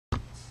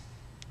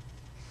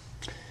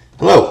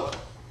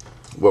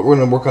what we're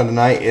going to work on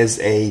tonight is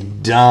a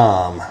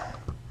Dom.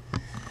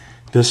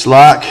 This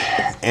lock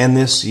and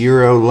this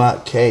Euro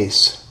lock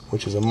case,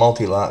 which is a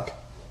multi-lock,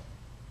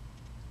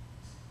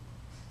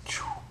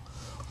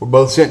 were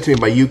both sent to me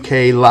by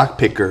UK Lock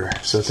Picker.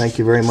 So thank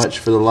you very much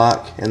for the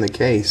lock and the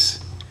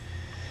case.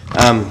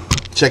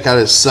 Check out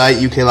his site,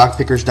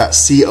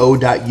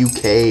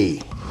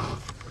 uklockpickers.co.uk,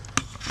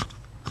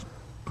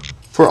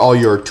 for all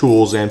your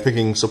tools and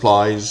picking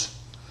supplies.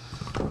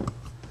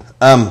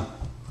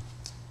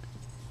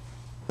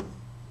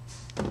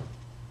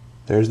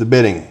 There's the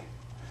bitting.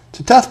 It's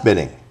a tough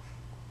bitting.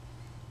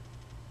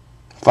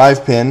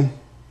 5-pin.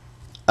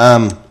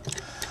 I'm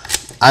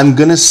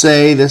gonna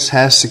say this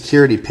has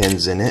security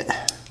pins in it,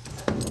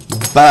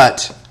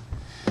 but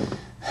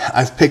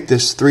I've picked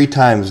this 3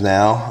 times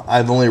now.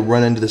 I've only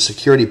run into the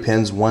security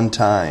pins 1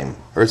 time,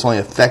 or it's only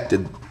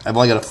affected. I've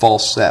only got a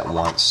false set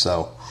once,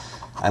 so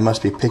I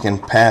must be picking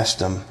past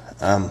them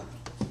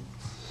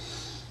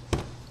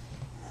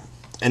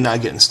and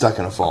not getting stuck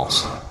in a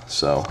false.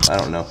 So I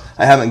don't know.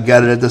 I haven't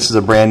gutted it. This is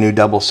a brand new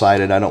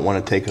double-sided. I don't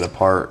want to take it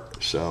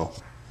apart, so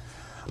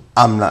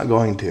I'm not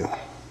going to,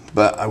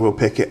 but I will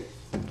pick it,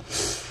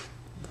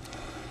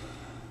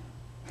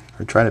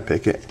 or try to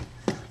pick it.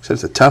 So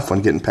it's a tough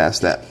one getting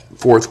past that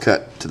 4th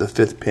cut to the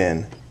 5th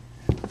pin.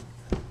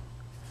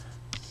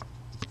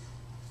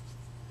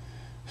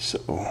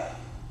 So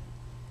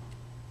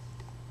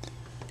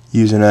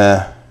using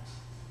a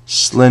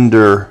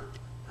slender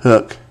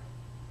hook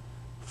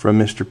from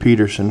Mr.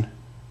 Peterson.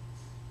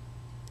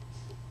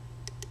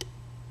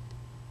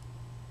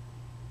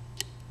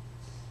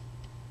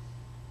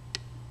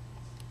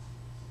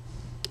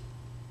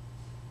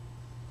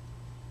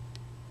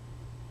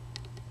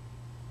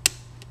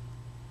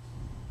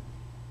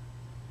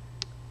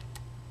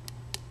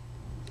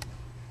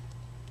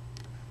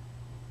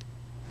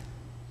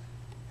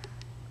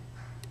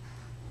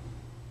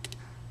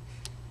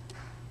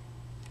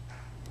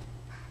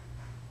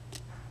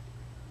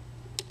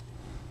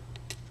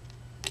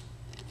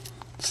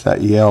 It's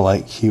that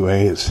Yale-like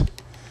keyway. It's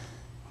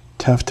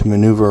tough to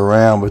maneuver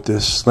around, but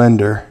this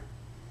slender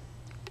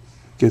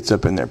gets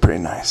up in there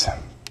pretty nice.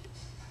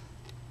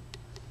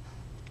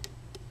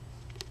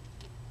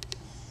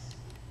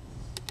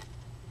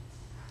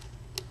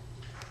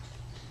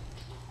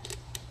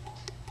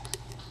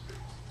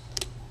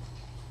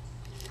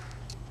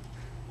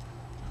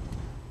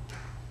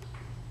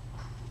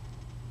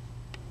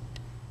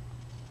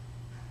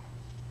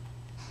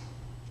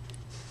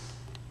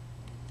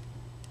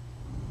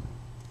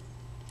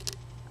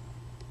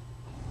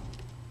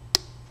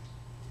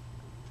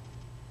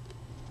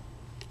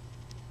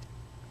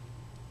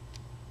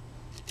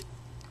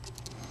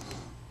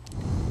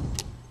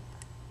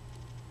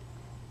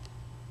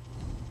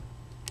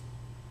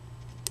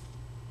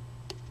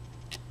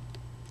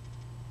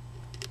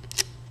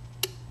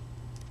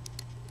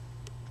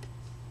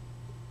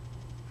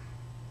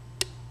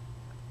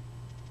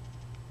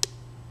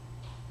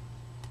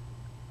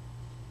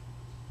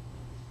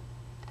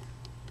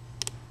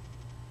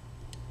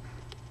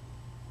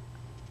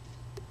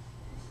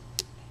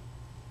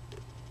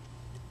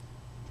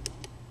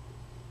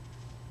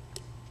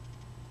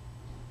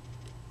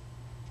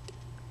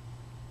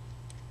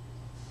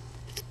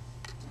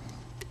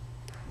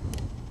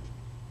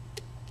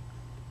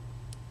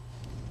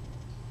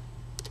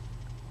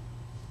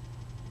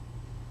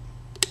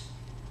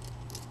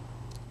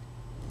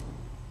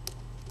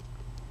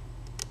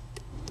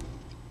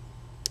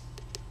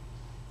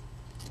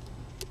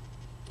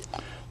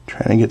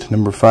 Trying to get to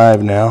number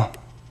 5 now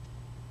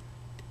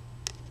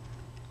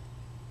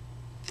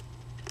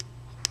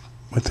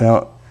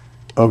without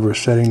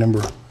oversetting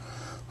number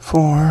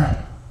 4.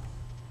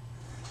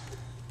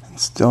 And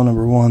still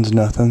number 1's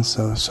nothing,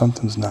 so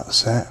something's not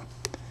set,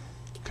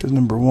 because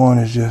number 1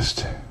 is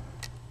just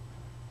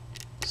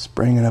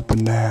springing up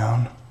and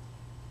down.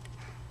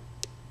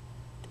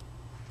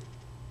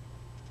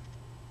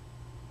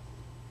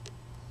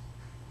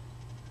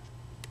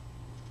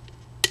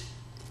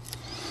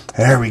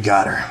 There, we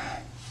got her.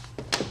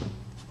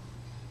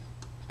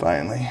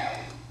 Finally.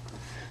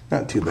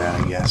 Not too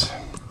bad, I guess.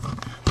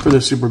 For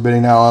the super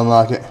bitting, now I'll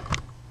unlock it.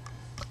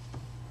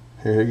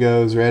 Here it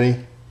goes.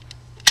 Ready?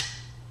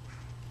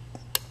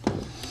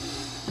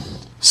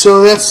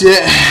 So that's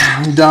it.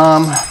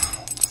 Dom,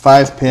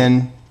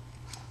 5-pin.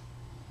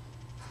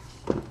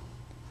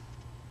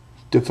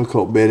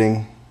 Difficult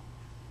bitting.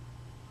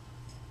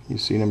 You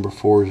see number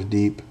 4 is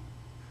deep.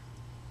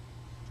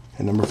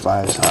 And number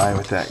 5 is high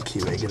with that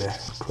keyway. Get a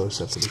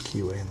close up of the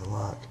keyway in the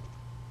lock.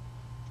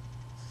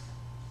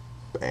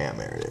 Bam,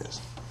 there it is.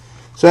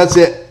 So that's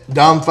it.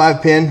 Dom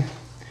 5-pin.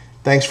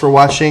 Thanks for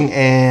watching,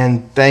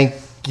 and thank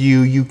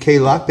you, UK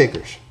Lock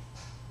Pickers.